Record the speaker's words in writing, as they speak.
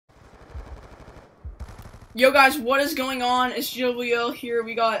Yo guys, what is going on? It's GWL here.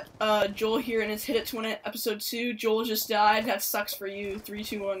 We got Joule here and it's Hit It to Win It episode 2. Joule just died. That sucks for you. 3,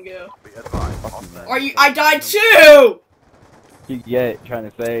 2, 1, go. Are you? I died too! Yeah, trying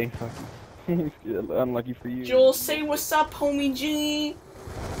to say. Unlucky for you. Joule, say what's up, homie G.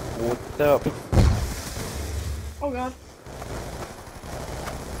 What's up? Oh god.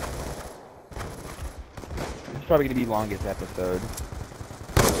 This is probably gonna be the longest episode.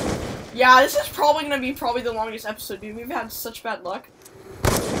 Yeah, this is probably gonna be the longest episode, dude. We've had such bad luck.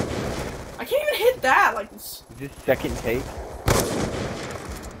 I can't even hit that like this. Is this second take?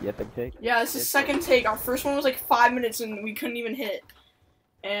 Yeah, second take? Yeah, this is second take. Our first one was like 5 minutes and we couldn't even hit.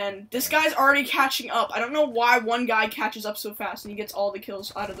 And this guy's already catching up. I don't know why one guy catches up so fast and he gets all the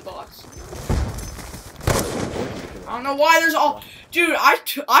kills out of the box. I don't know why there's all... Dude, I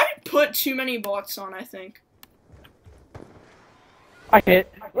put too many bots on, I think. I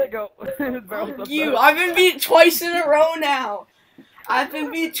hit. Let go. You, I've been beat twice in a row now. I've been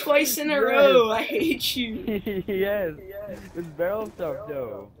beat twice in a row. I hate you. Yes. This barrel stuff,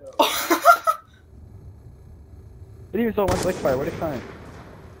 though. Didn't even saw one flick fire. What a time.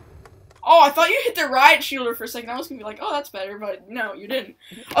 Oh, I thought you hit the riot shielder for a second. I was gonna be like, oh, that's better, but no, you didn't.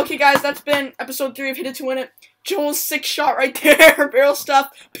 Okay, guys, that's been episode 3 of Hit It to Win It. Joel's 6 shot right there. Barrel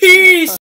stuff. Peace.